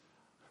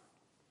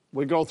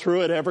We go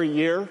through it every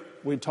year.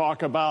 We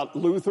talk about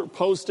Luther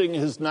posting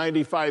his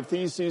 95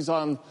 Theses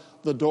on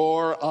the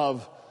door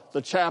of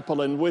the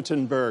chapel in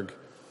Wittenberg.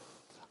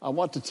 I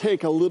want to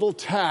take a little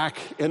tack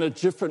in a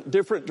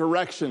different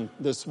direction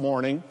this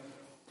morning.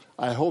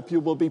 I hope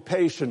you will be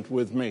patient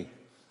with me.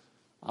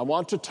 I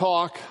want to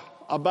talk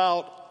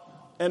about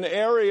an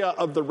area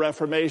of the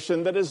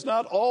Reformation that is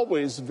not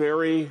always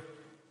very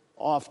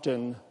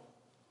often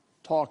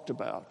talked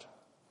about.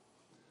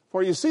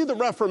 For you see, the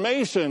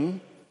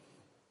Reformation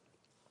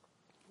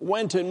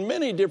went in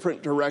many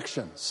different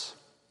directions.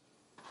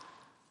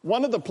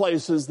 One of the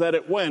places that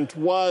it went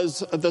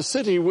was the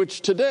city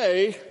which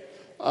today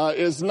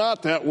is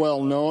not that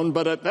well known,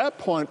 but at that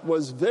point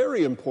was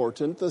very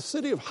important, the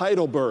city of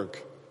Heidelberg,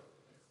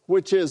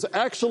 which is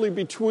actually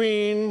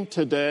between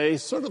today,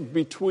 sort of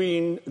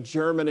between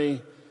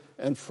Germany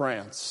and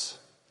France.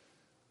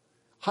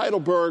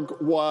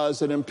 Heidelberg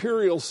was an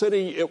imperial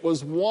city. It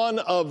was one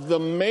of the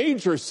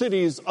major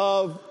cities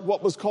of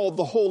what was called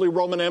the Holy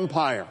Roman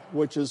Empire,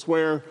 which is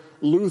where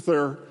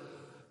Luther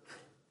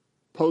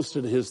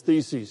posted his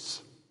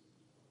theses.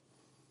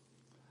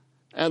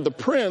 And the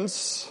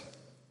prince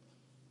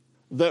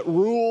that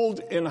ruled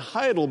in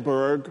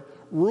Heidelberg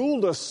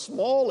ruled a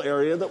small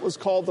area that was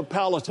called the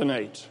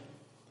Palatinate.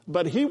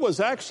 But he was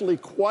actually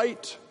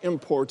quite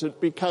important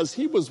because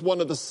he was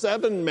one of the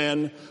 7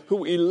 men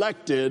who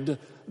elected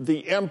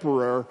the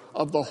emperor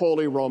of the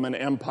Holy Roman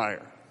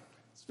Empire.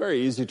 It's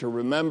very easy to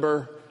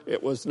remember.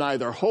 It was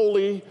neither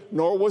holy,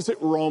 nor was it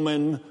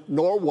Roman,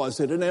 nor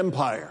was it an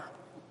empire.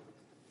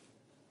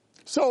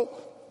 So,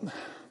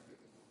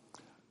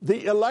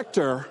 the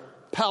elector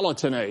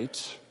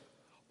Palatinate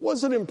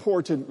was an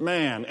important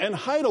man, and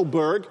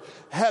Heidelberg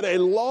had a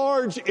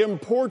large,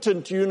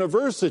 important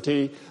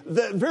university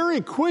that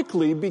very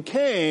quickly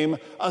became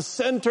a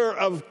center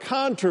of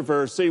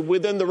controversy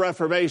within the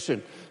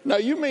Reformation. Now,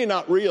 you may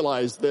not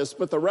realize this,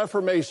 but the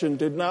Reformation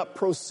did not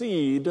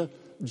proceed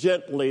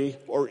gently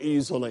or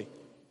easily.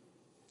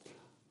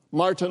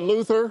 Martin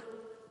Luther,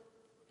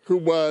 who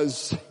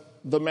was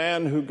the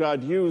man who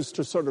God used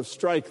to sort of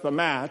strike the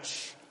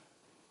match,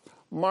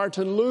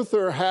 Martin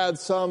Luther had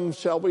some,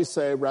 shall we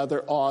say,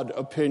 rather odd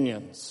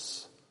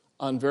opinions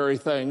on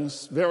various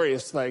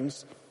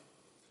things.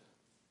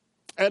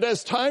 And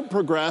as time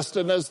progressed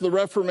and as the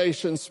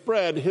Reformation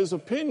spread, his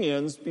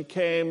opinions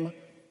became,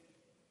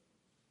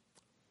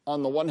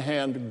 on the one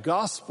hand,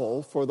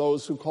 gospel for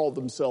those who called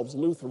themselves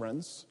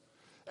Lutherans,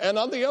 and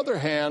on the other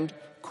hand,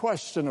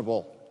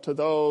 questionable to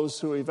those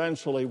who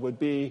eventually would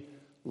be,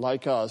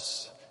 like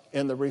us,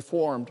 in the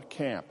Reformed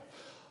camp.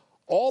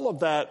 All of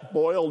that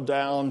boiled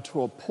down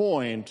to a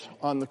point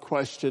on the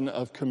question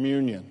of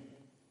communion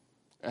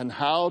and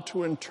how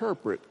to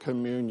interpret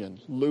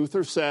communion.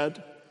 Luther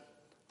said,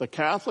 the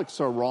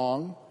Catholics are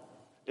wrong.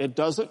 It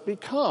doesn't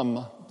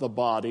become the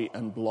body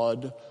and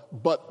blood,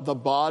 but the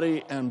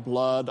body and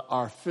blood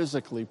are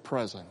physically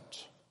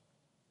present.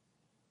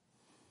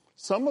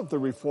 Some of the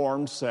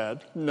Reformed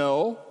said,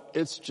 no,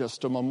 it's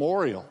just a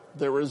memorial.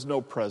 There is no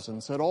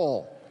presence at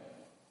all.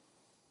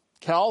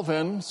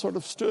 Calvin sort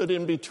of stood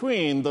in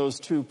between those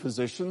two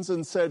positions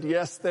and said,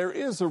 yes, there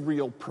is a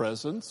real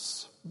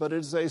presence, but it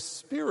is a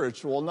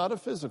spiritual, not a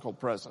physical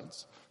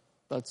presence.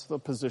 That's the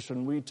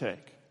position we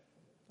take.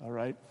 All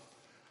right?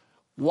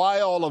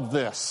 Why all of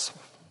this?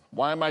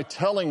 Why am I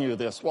telling you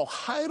this? Well,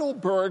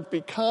 Heidelberg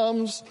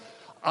becomes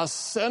a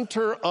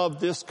center of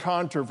this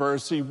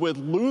controversy with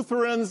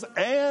Lutherans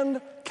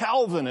and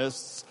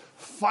Calvinists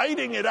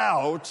fighting it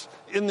out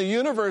in the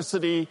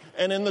university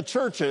and in the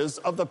churches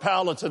of the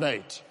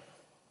Palatinate.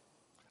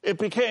 It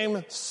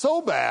became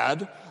so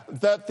bad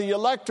that the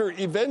elector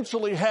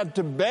eventually had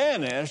to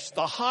banish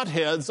the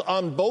hotheads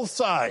on both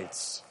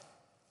sides.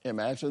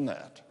 Imagine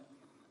that.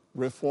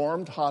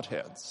 Reformed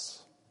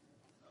hotheads.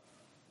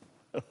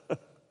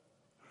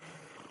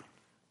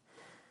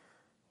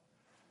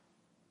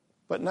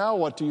 But now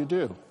what do you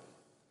do?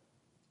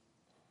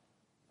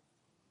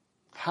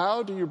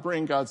 How do you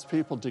bring God's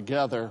people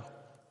together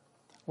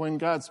when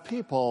God's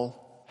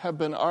people have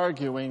been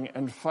arguing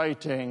and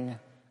fighting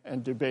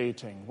and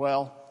debating?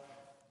 Well,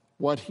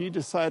 what he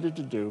decided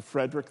to do,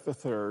 Frederick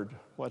III,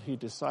 what he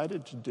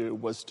decided to do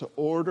was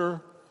to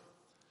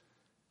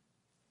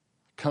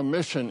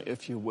commission,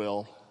 if you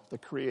will, the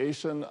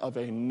creation of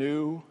a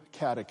new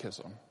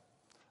catechism.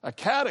 A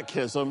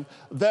catechism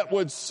that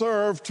would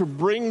serve to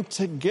bring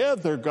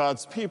together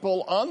God's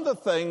people on the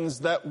things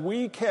that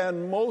we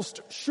can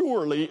most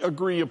surely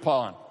agree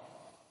upon.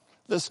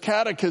 This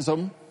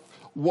catechism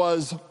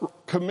was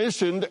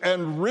commissioned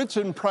and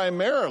written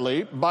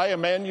primarily by a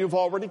man you've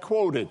already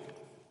quoted.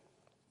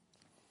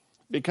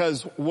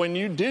 Because when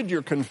you did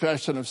your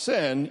confession of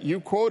sin, you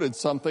quoted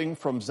something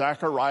from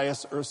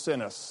Zacharias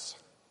Ursinus,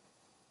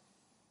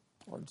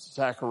 or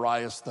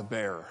Zacharias the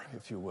Bear,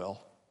 if you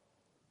will.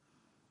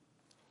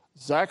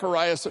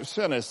 Zacharias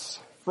Ursinus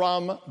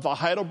from the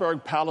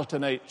Heidelberg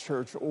Palatinate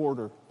Church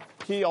Order.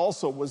 He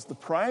also was the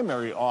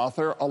primary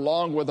author,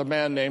 along with a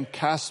man named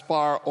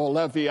Caspar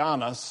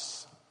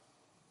Olevianus.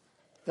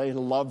 They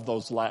love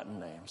those Latin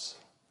names.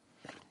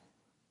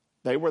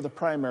 They were the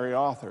primary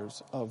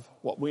authors of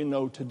what we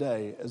know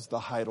today as the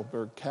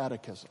Heidelberg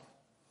Catechism.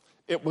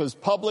 It was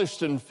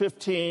published in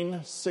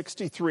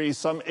 1563,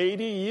 some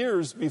 80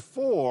 years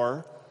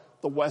before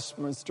the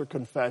Westminster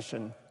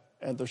Confession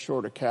and the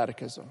Shorter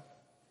Catechism.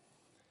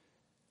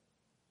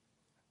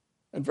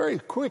 And very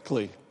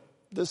quickly,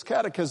 this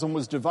catechism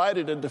was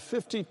divided into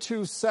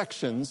 52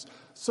 sections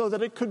so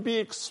that it could be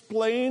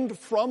explained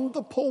from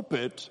the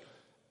pulpit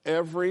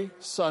every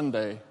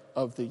Sunday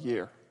of the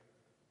year.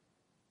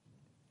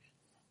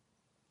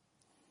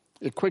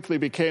 It quickly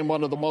became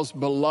one of the most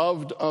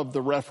beloved of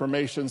the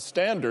Reformation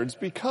standards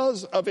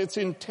because of its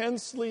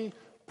intensely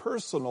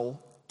personal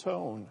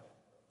tone.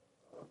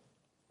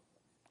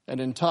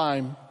 And in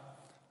time,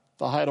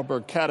 the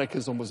Heidelberg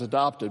Catechism was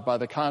adopted by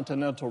the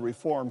Continental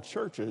Reformed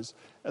churches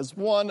as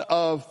one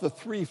of the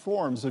three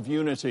forms of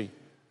unity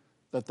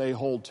that they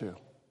hold to.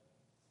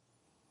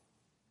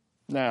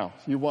 Now,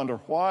 you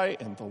wonder, why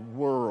in the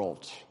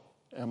world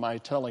am I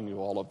telling you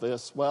all of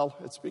this? Well,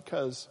 it's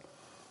because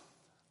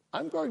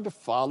I'm going to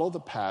follow the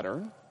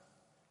pattern,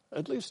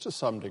 at least to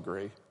some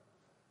degree,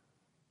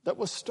 that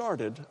was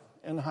started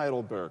in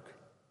Heidelberg.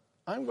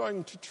 I'm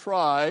going to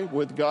try,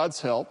 with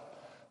God's help,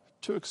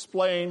 to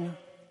explain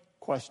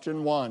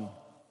question 1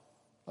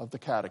 of the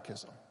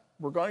Catechism.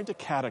 We're going to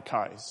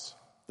catechize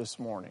this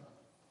morning.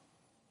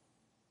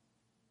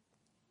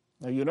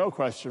 Now, you know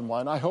question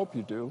 1. I hope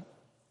you do.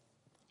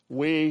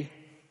 We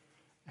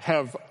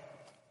have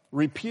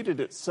repeated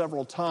it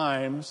several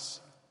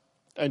times,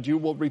 and you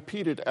will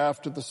repeat it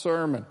after the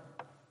sermon.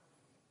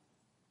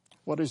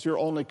 What is your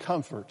only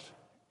comfort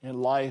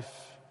in life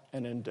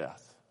and in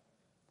death?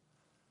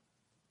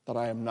 That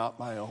I am not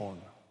my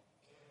own,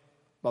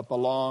 but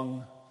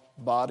belong,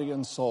 body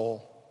and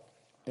soul,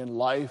 in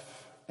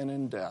life and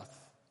in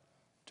death,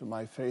 to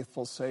my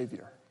faithful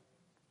Savior,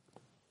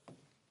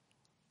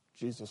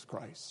 Jesus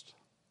Christ.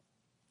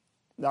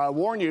 Now, I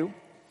warn you,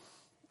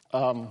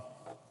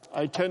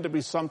 I tend to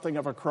be something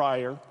of a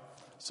crier,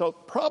 so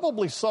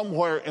probably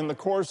somewhere in the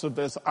course of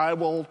this, I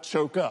will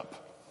choke up.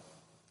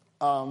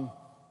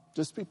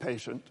 Just be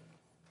patient,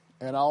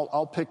 and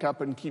I'll pick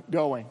up and keep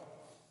going.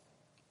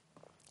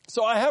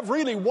 So I have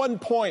really one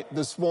point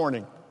this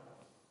morning.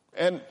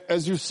 And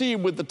as you see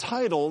with the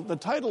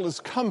title is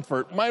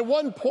Comfort. My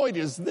one point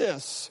is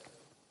this.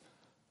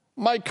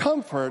 My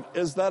comfort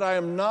is that I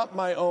am not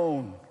my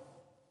own.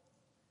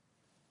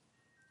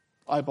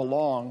 I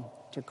belong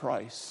to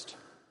Christ.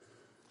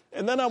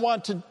 And then I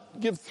want to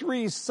give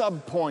 3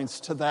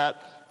 subpoints to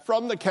that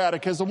from the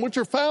Catechism, which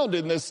are found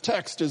in this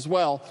text as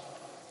well.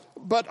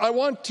 But I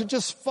want to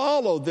just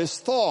follow this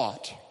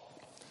thought.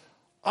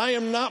 I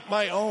am not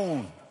my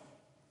own.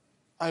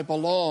 I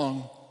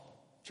belong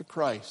to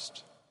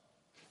Christ.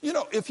 You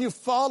know, if you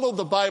follow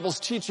the Bible's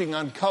teaching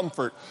on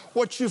comfort,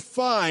 what you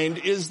find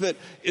is that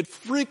it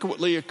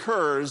frequently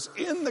occurs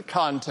in the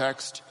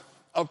context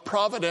of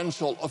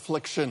providential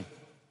affliction.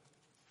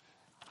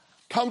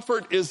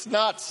 Comfort is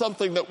not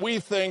something that we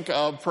think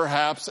of,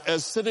 perhaps,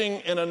 as sitting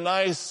in a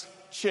nice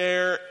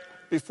chair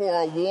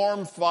before a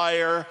warm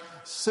fire,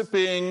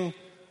 sipping,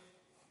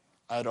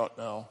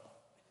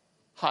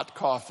 hot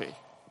coffee,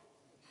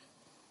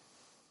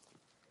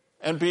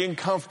 and being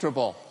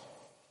comfortable.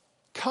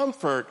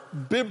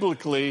 Comfort,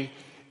 biblically,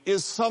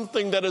 is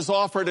something that is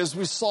offered, as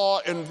we saw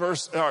in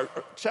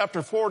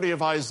chapter 40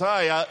 of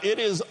Isaiah. It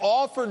is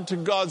offered to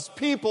God's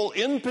people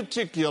in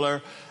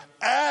particular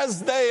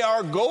as they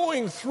are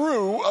going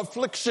through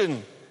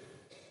affliction.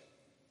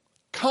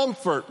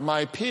 Comfort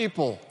my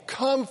people.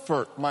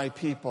 Comfort my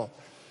people.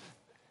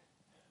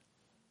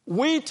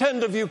 We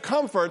tend to view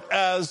comfort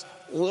as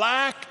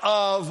lack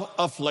of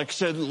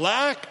affliction,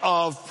 lack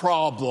of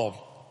problem.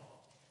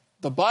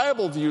 The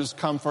Bible views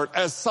comfort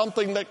as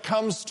something that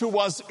comes to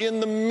us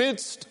in the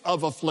midst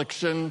of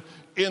affliction,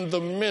 in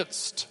the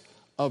midst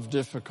of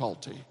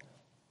difficulty.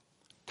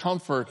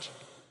 Comfort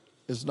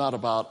is not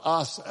about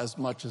us as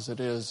much as it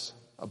is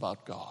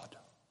about God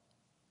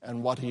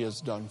and what He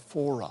has done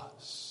for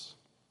us.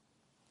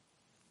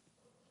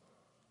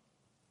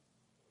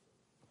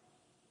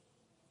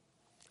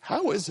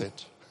 How is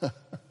it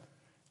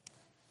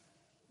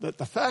that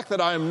the fact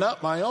that I am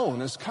not my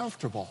own is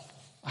comfortable?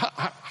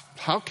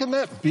 How can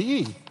that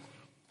be?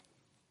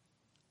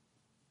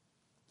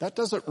 That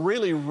doesn't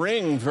really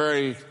ring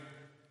very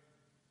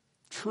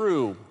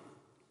true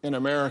in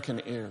American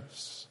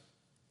ears.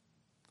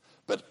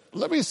 But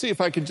let me see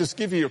if I can just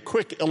give you a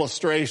quick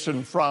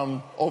illustration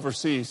from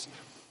overseas.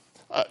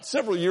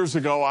 Several years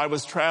ago, I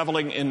was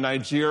traveling in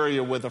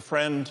Nigeria with a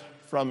friend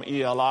from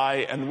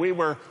ELI, and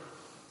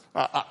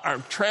our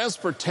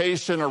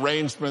transportation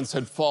arrangements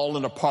had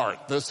fallen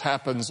apart. This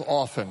happens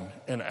often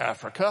in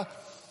Africa.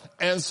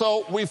 And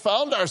so we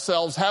found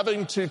ourselves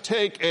having to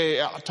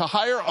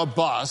hire a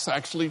bus,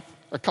 actually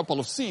a couple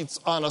of seats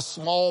on a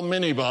small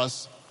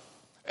minibus.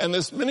 And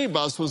this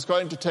minibus was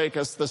going to take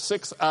us the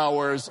 6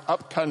 hours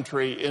up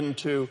country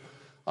into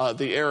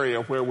the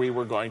area where we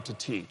were going to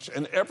teach.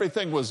 And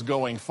everything was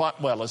going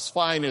as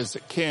fine as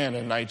it can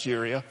in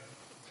Nigeria.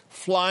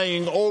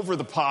 flying over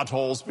the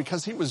potholes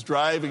because he was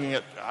driving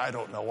at,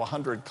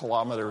 100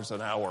 kilometers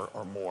an hour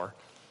or more.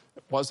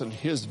 It wasn't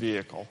his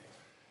vehicle.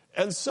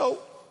 And so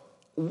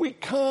we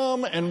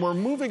come and we're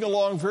moving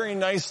along very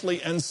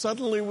nicely, and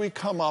suddenly we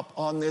come up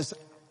on this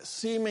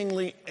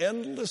seemingly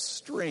endless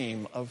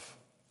stream of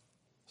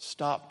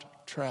stopped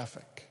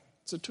traffic.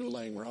 It's a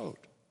 2-lane road.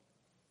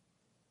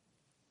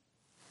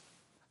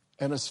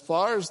 And as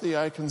far as the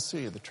eye can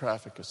see, the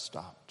traffic is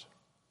stopped.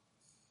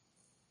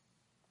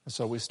 And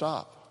so we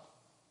stop.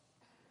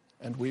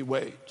 And we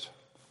wait.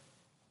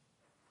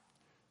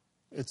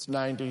 It's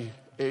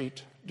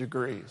 98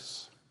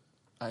 degrees.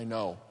 I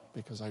know,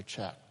 because I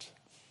checked.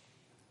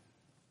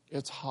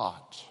 It's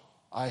hot.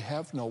 I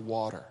have no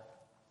water.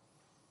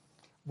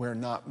 We're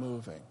not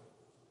moving.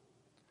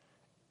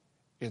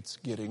 It's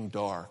getting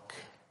dark.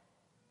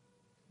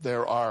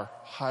 There are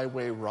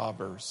highway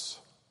robbers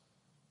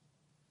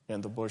in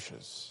the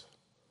bushes.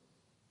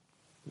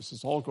 This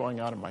is all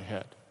going on in my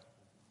head.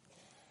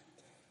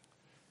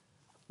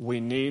 We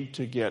need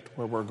to get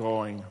where we're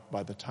going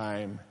by the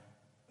time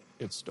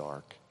it's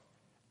dark.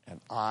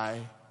 And I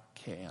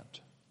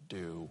can't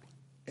do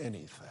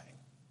anything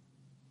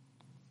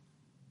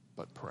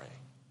but pray.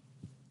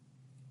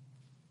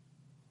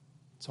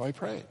 So I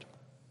prayed.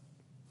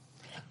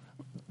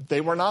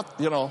 They were not,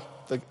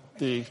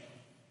 the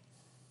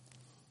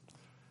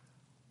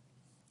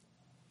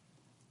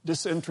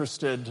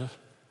disinterested,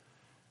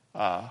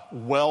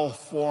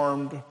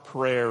 well-formed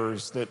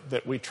prayers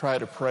that we try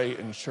to pray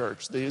in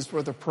church. These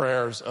were the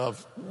prayers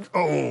of,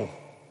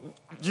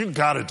 you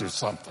got to do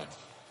something.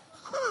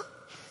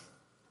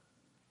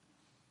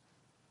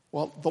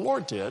 Well, the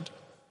Lord did.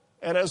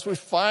 And as we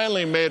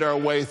finally made our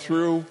way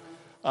through,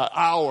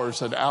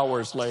 hours and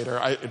hours later,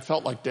 it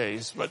felt like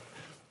days, but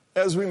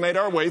as we made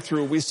our way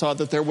through, we saw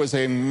that there was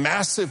a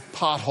massive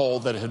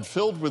pothole that had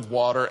filled with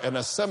water, and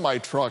a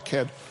semi-truck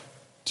had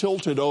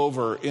tilted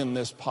over in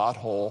this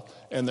pothole,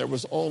 and there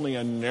was only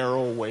a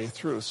narrow way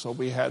through, so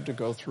we had to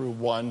go through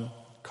one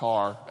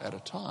car at a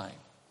time.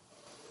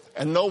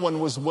 And no one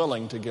was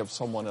willing to give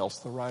someone else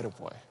the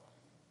right-of-way.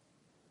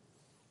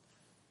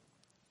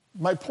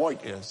 My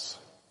point is,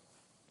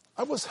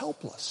 I was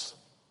helpless.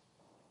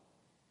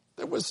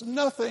 There was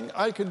nothing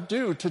I could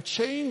do to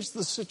change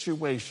the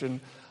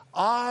situation.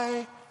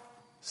 I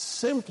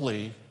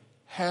simply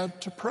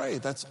had to pray.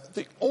 That's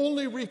the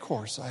only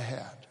recourse I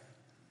had.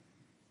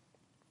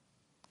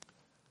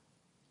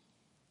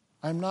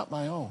 I'm not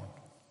my own,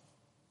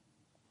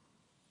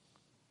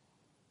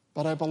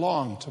 but I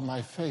belong to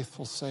my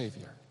faithful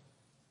Savior,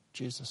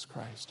 Jesus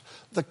Christ.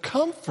 The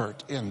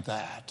comfort in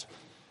that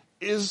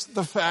is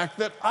the fact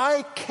that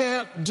I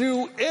can't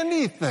do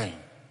anything.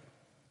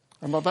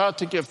 I'm about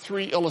to give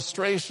 3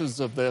 illustrations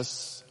of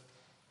this.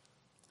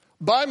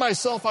 By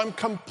myself, I'm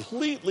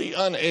completely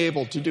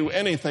unable to do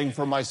anything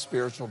for my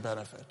spiritual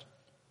benefit.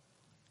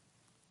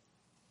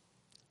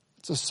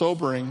 It's a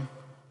sobering, in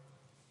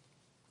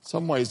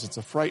some ways it's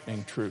a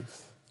frightening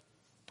truth.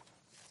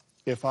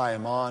 If I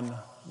am on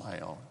my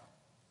own.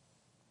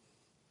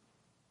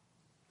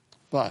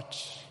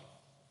 But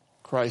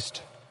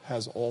Christ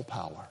has all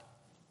power,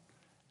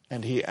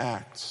 and he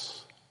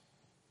acts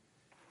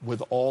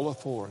with all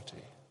authority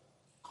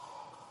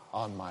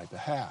on my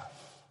behalf.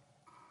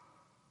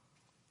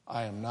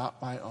 I am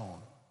not my own,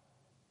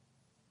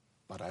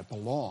 but I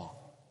belong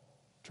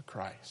to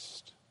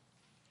Christ.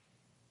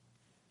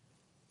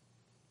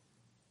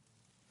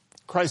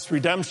 Christ's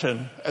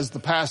redemption, as the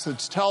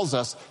passage tells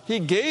us, he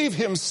gave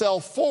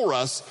himself for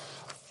us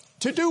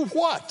to do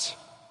what?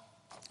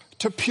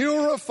 To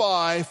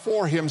purify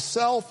for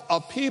himself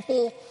a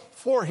people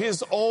for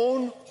his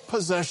own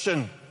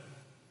possession.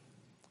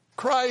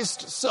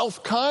 Christ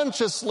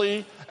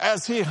self-consciously,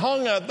 as he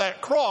hung at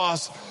that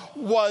cross,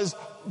 was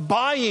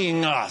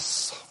buying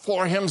us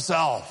for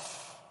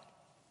himself.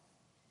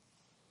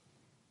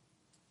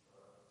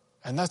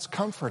 And that's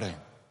comforting,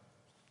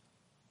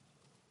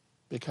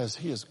 because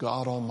he is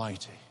God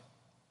Almighty.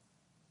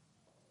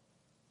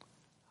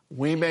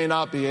 We may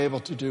not be able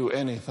to do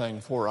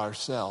anything for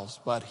ourselves,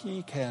 but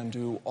he can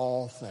do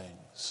all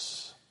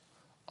things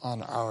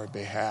on our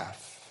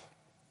behalf.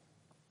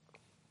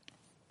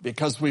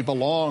 Because we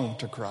belong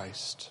to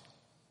Christ.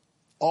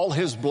 All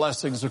his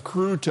blessings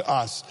accrue to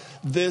us.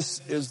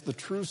 This is the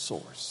true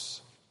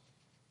source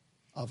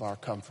of our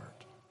comfort.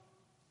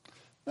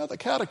 Now the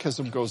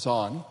catechism goes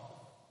on,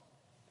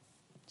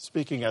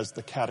 speaking as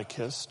the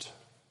catechist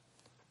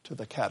to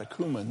the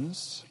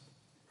catechumens.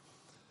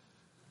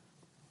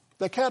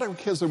 The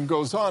catechism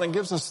goes on and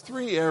gives us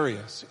 3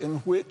 areas in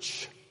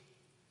which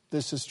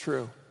this is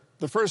true.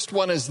 The first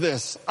one is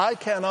this: I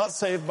cannot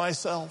save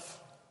myself,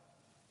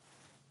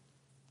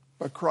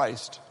 but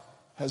Christ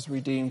has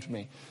redeemed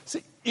me.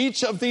 See,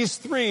 each of these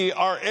 3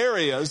 are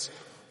areas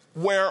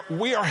where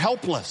we are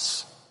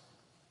helpless,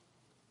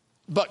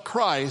 but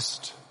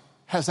Christ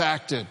has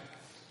acted.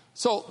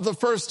 So the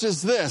first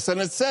is this,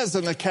 and it says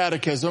in the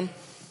catechism,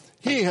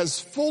 he has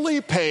fully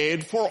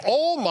paid for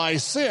all my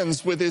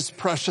sins with his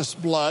precious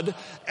blood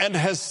and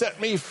has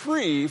set me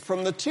free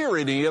from the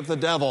tyranny of the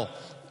devil.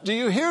 Do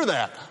you hear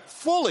that?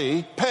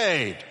 fully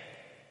paid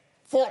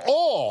for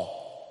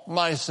all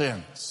my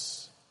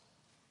sins.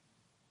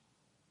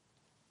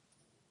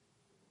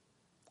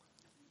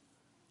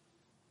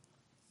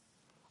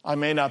 I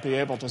may not be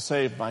able to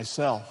save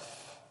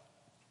myself,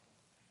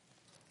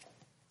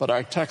 but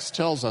our text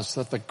tells us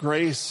that the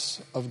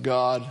grace of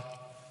God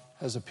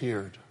has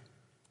appeared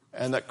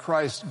and that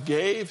Christ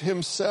gave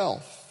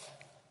himself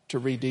to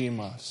redeem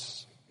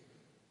us.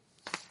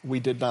 We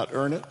did not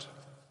earn it.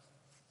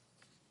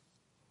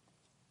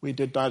 We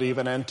did not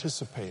even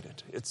anticipate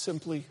it. It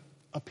simply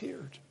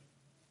appeared.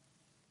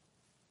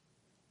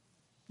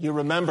 You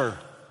remember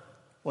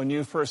when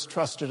you first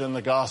trusted in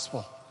the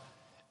gospel,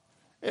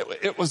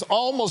 it was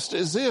almost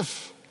as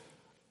if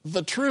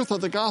the truth of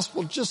the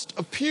gospel just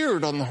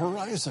appeared on the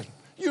horizon.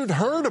 You'd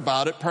heard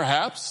about it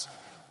perhaps,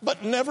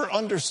 but never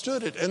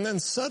understood it. And then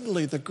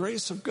suddenly the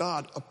grace of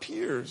God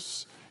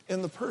appears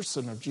in the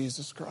person of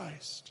Jesus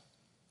Christ.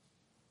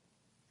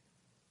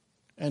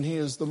 And he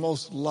is the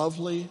most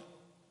lovely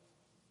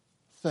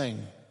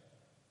thing,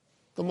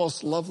 the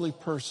most lovely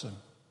person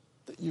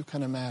that you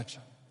can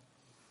imagine.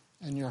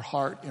 And your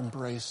heart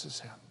embraces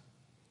him.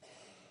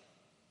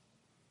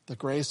 The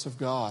grace of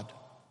God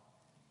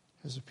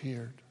has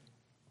appeared.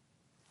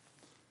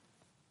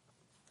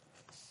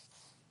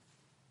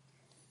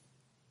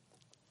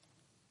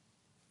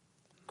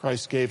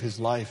 Christ gave his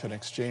life in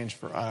exchange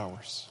for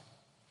ours.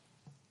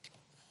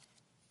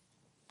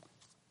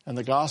 And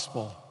the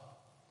gospel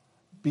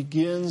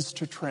begins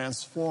to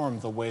transform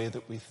the way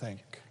that we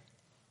think.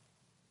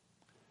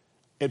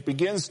 It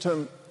begins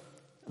to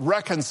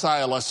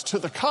reconcile us to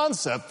the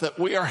concept that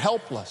we are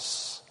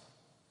helpless,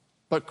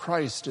 but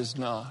Christ is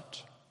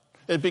not.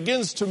 It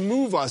begins to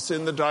move us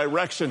in the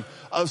direction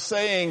of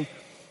saying,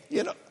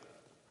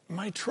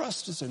 my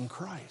trust is in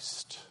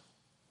Christ,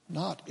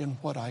 not in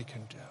what I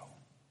can do.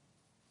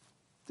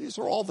 These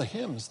are all the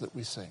hymns that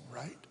we sing,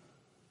 right?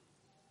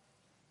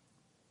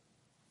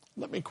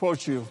 Let me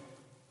quote you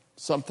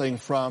something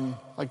from,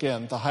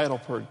 again, the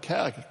Heidelberg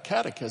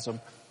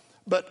Catechism,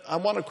 but I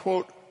want to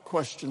quote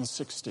question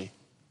 60.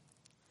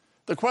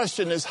 The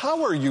question is,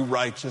 how are you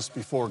righteous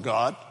before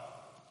God?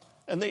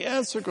 And the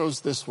answer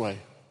goes this way: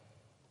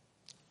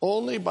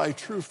 only by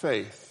true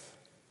faith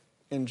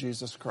in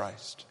Jesus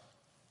Christ.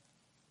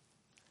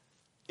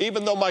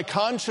 Even though my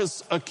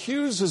conscience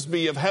accuses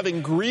me of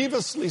having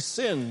grievously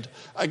sinned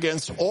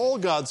against all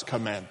God's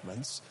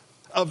commandments,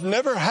 of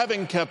never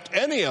having kept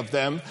any of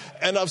them,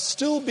 and of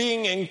still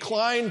being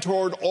inclined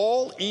toward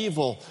all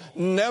evil,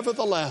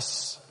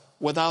 nevertheless,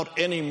 without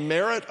any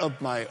merit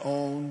of my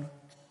own,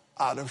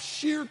 out of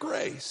sheer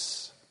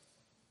grace,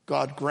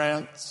 God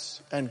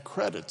grants and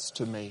credits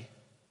to me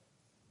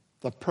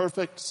the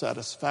perfect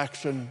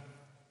satisfaction,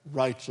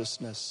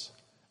 righteousness,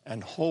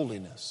 and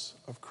holiness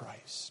of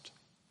Christ.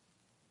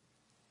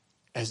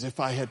 As if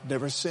I had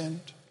never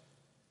sinned,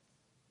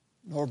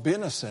 nor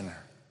been a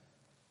sinner,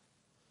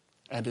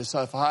 and as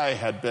if I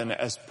had been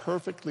as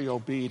perfectly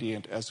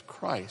obedient as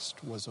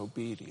Christ was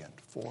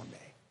obedient for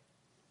me.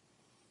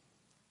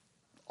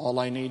 All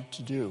I need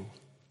to do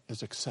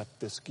is accept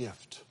this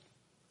gift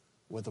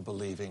with a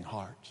believing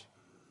heart.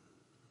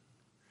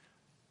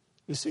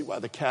 You see why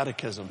the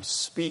Catechism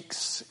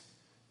speaks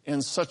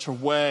in such a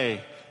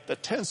way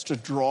that tends to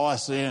draw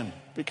us in,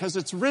 because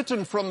it's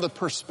written from the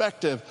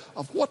perspective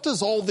of what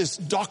does all this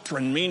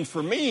doctrine mean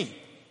for me?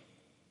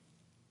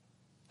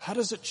 How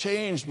does it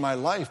change my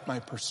life, my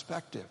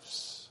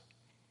perspectives?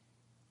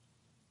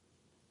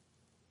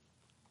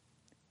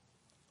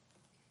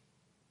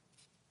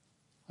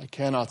 I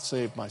cannot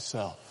save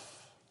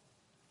myself,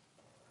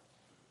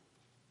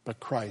 but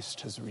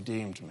Christ has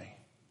redeemed me.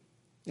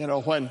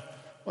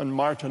 When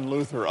Martin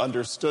Luther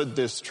understood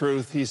this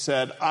truth, he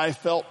said, I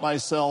felt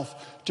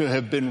myself to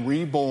have been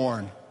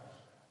reborn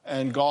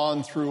and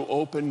gone through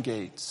open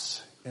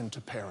gates into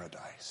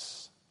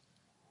paradise.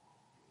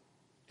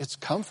 It's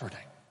comforting.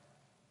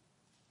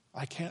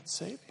 I can't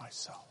save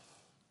myself,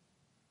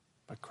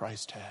 but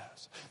Christ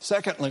has.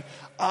 Secondly,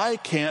 I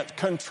can't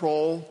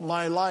control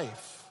my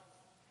life,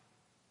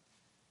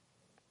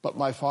 but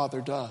my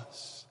Father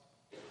does.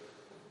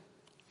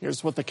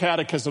 Here's what the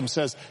Catechism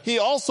says. He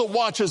also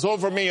watches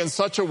over me in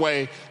such a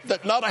way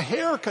that not a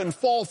hair can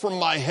fall from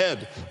my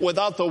head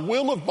without the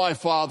will of my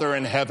Father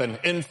in heaven.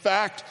 In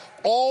fact,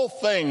 all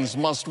things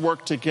must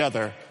work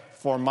together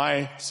for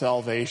my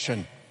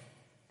salvation.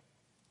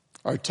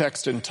 Our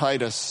text in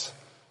Titus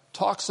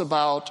talks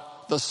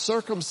about the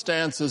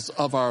circumstances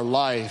of our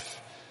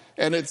life,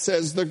 and it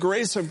says, the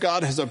grace of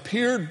God has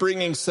appeared,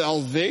 bringing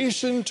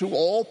salvation to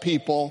all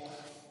people.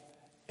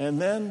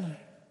 And then,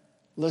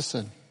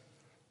 listen,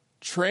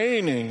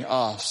 training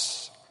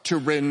us to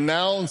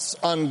renounce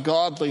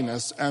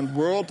ungodliness and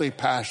worldly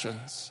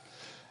passions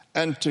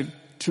and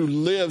to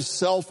live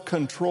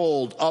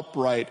self-controlled,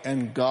 upright,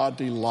 and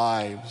godly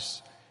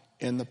lives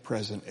in the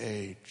present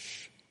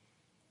age.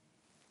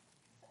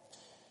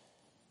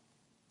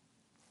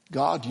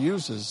 God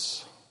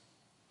uses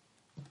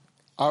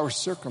our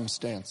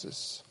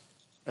circumstances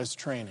as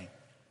training.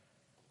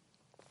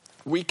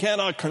 We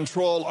cannot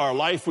control our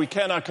life. We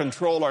cannot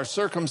control our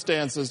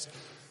circumstances,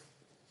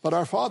 but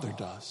our Father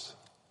does.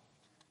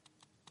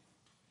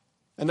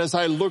 And as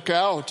I look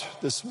out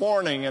this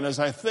morning and as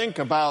I think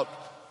about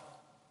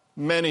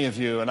many of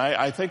you, and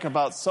I think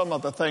about some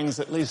of the things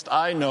at least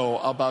I know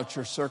about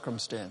your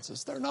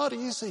circumstances, they're not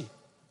easy.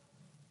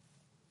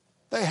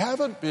 They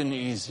haven't been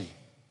easy.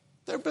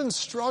 There have been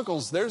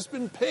struggles. There's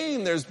been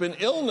pain. There's been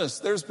illness.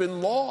 There's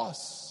been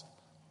loss.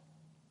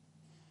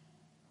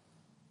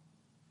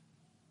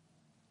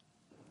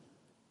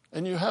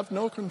 And you have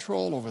no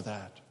control over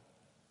that.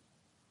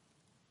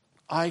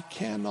 I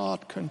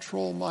cannot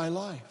control my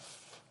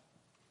life.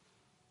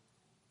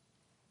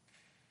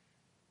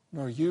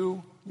 Nor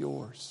you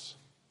yours.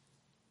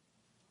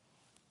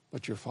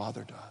 But your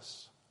Father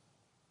does.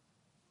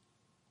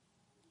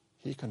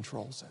 He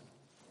controls it.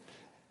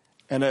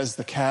 And as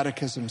the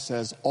Catechism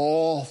says,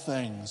 all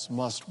things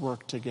must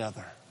work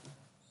together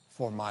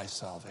for my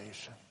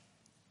salvation.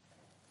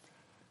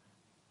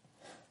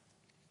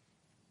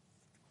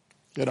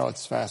 You know,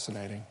 it's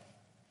fascinating.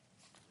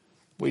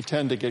 We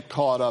tend to get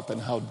caught up in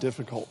how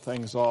difficult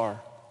things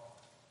are.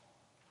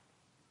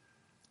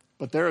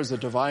 But there is a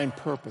divine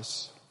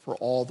purpose for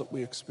all that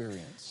we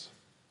experience.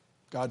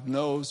 God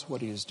knows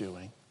what He is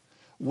doing.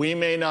 We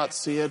may not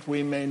see it.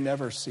 We may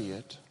never see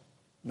it.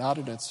 Not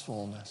in its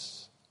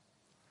fullness.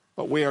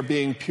 But we are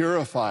being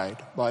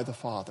purified by the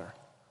Father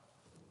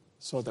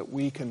so that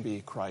we can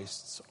be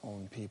Christ's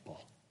own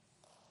people.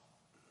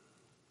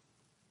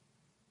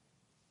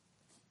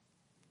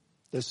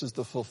 This is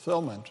the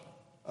fulfillment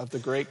of the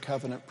great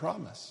covenant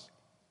promise.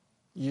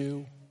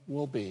 You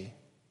will be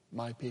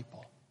my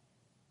people.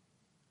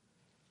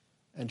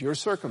 And your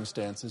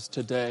circumstances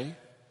today,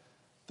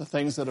 the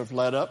things that have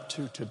led up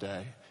to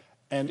today,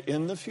 and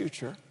in the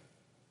future,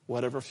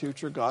 whatever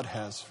future God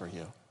has for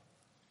you,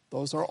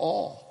 those are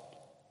all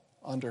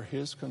under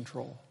His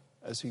control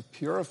as He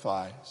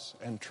purifies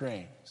and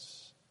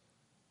trains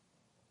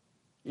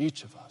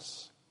each of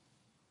us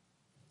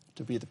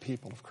to be the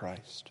people of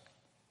Christ.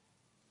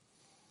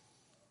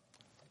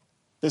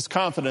 This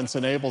confidence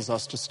enables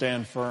us to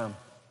stand firm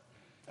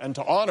and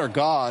to honor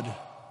God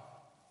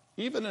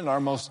even in our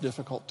most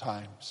difficult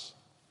times.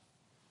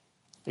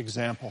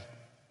 Example.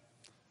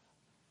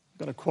 I'm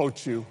going to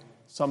quote you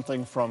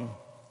something from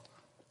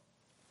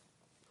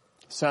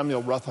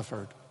Samuel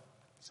Rutherford.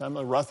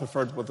 Samuel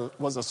Rutherford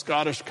was a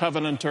Scottish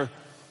Covenanter.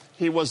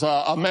 He was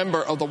a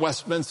member of the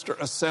Westminster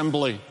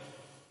Assembly.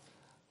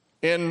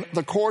 In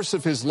the course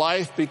of his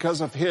life, because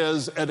of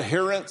his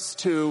adherence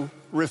to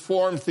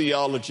Reformed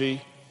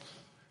theology,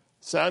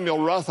 Samuel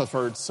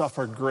Rutherford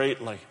suffered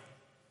greatly.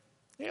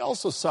 He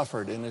also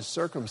suffered in his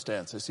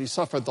circumstances. He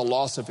suffered the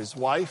loss of his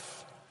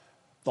wife,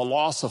 the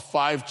loss of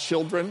 5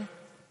 children,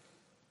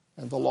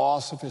 and the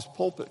loss of his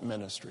pulpit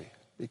ministry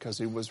because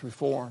he was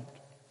Reformed.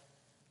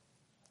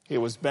 He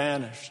was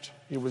banished.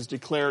 He was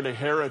declared a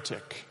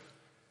heretic.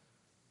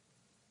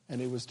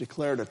 And he was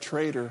declared a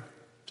traitor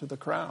to the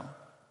crown.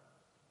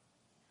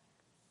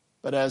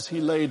 But as he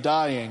lay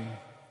dying,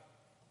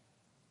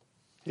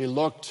 he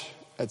looked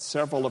at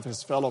several of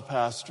his fellow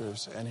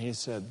pastors and he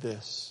said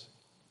this: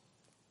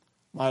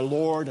 "My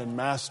Lord and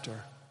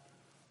Master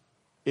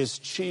is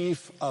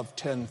chief of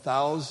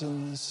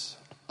 10,000s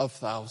of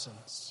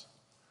thousands.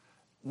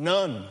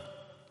 None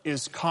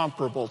is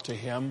comparable to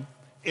him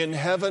in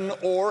heaven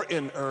or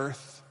in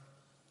earth.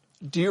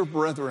 Dear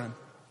brethren,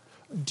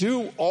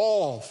 do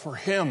all for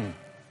him.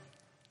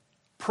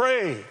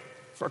 Pray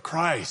for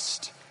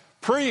Christ.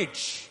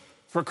 Preach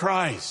for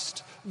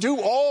Christ. Do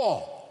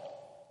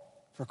all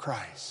for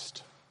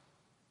Christ."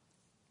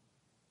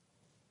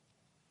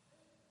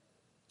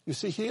 You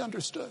see, he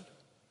understood.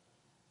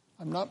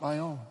 I'm not my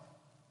own,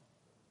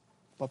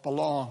 but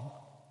belong,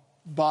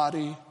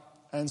 body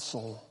and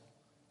soul,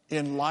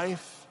 in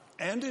life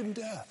and in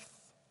death,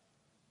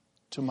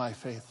 to my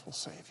faithful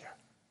Savior,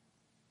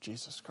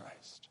 Jesus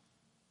Christ.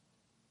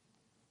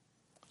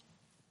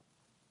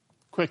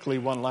 Quickly,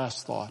 one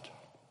last thought.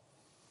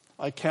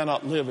 I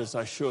cannot live as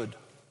I should,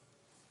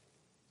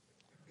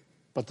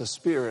 but the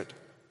Spirit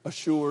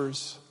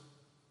assures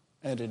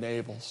and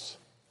enables.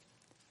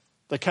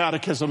 The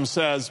Catechism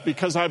says,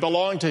 because I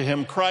belong to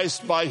him,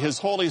 Christ by his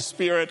Holy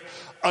Spirit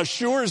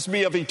assures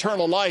me of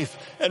eternal life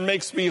and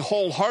makes me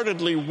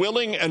wholeheartedly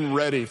willing and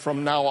ready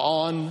from now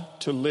on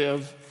to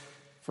live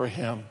for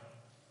him.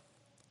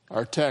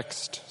 Our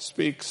text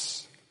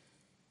speaks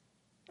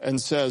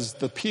and says,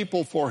 the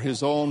people for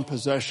his own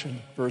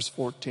possession, verse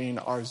 14,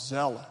 are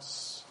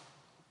zealous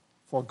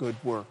for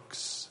good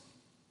works.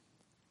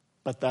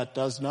 But that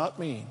does not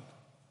mean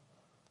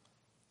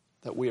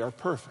that we are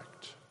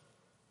perfect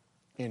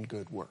in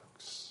good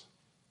works.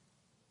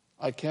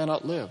 I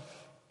cannot live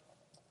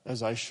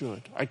as I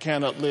should. I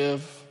cannot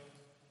live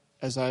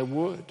as I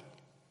would.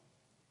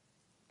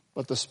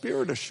 But the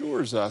Spirit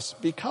assures us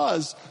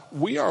because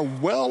we are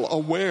well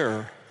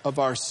aware of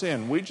our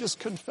sin. We just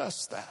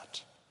confess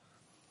that.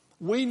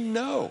 We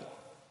know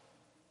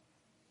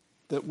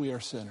that we are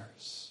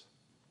sinners.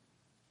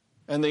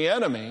 And the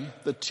enemy,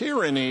 the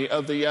tyranny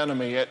of the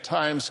enemy at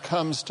times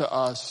comes to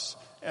us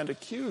and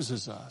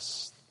accuses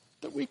us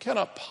that we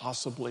cannot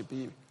possibly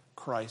be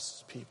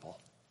Christ's people.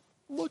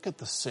 Look at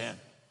the sin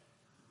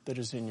that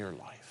is in your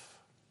life.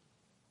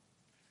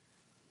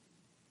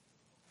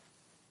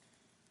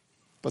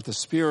 But the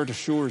Spirit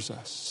assures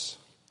us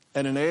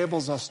and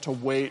enables us to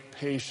wait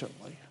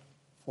patiently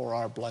for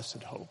our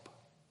blessed hope.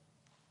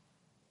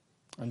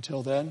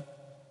 Until then,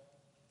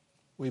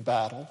 we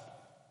battle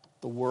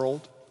the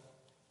world,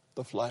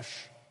 the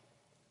flesh,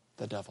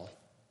 the devil,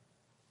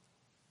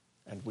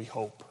 and we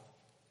hope.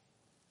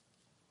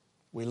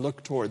 We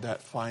look toward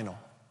that final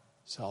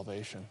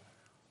salvation.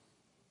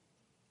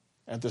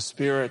 And the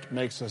Spirit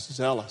makes us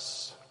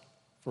zealous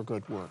for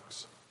good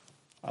works.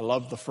 I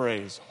love the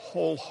phrase,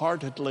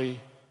 wholeheartedly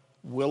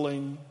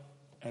willing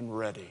and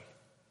ready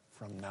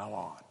from now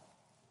on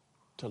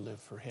to live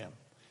for Him.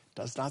 It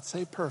does not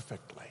say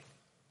perfectly,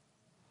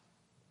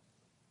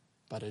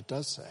 but it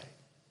does say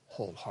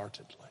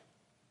wholeheartedly.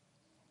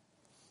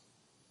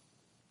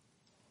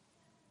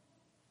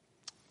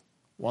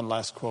 One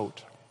last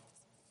quote.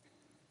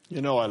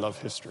 You know I love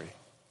history.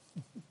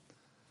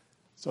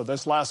 So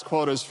this last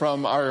quote is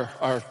from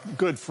our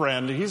good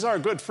friend. He's our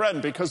good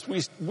friend because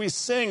we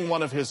sing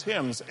one of his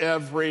hymns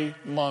every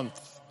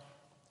month,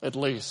 at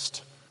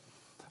least.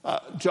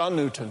 John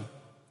Newton.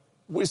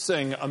 We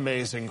sing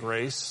Amazing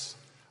Grace.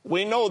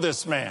 We know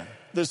this man.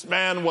 This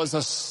man was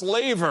a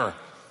slaver.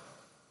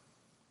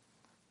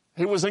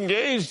 He was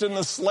engaged in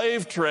the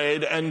slave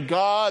trade, and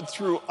God,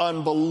 through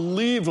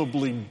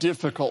unbelievably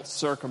difficult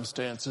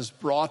circumstances,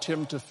 brought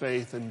him to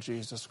faith in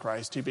Jesus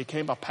Christ. He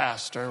became a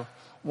pastor,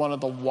 one of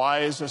the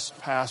wisest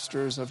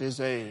pastors of his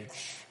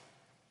age,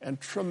 and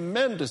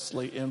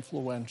tremendously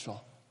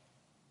influential.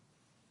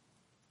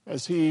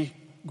 As he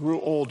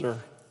grew older,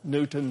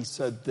 Newton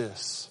said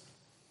this,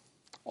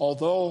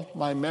 although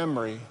my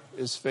memory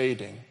is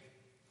fading.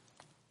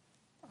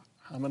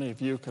 How many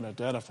of you can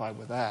identify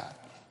with that?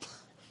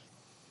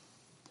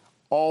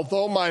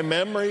 Although my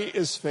memory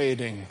is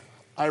fading,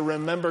 I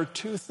remember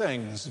two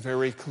things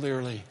very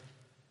clearly.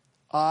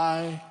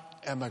 I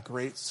am a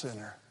great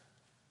sinner,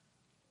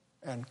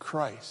 and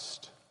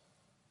Christ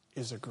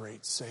is a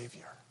great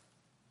Savior.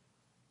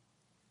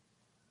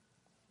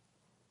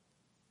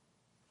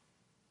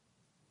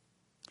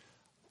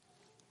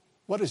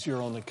 What is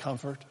your only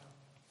comfort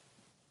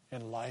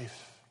in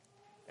life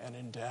and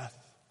in death?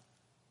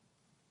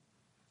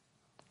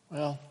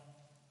 Well,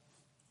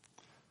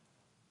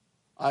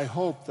 I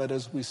hope that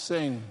as we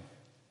sing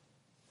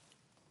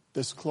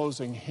this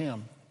closing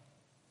hymn,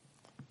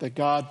 that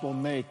God will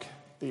make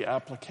the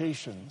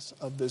applications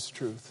of this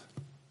truth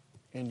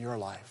in your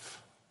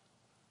life.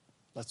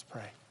 Let's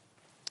pray.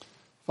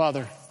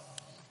 Father,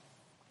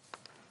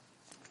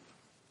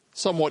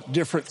 somewhat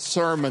different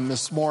sermon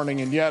this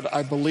morning, and yet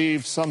I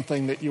believe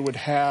something that you would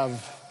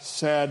have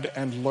said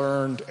and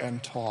learned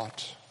and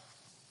taught.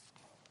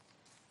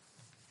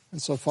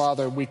 And so,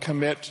 Father, we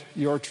commit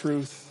your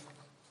truth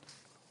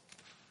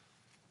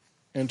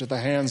into the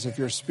hands of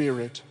your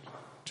Spirit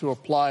to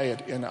apply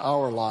it in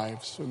our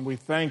lives. And we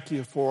thank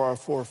you for our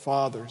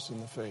forefathers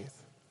in the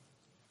faith,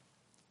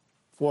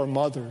 for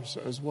mothers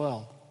as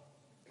well,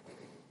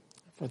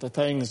 for the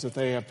things that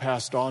they have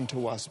passed on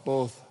to us,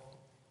 both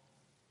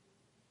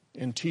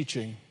in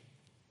teaching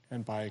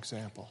and by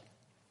example.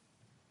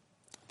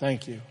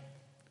 Thank you.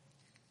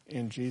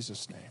 In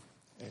Jesus'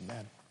 name,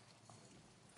 amen.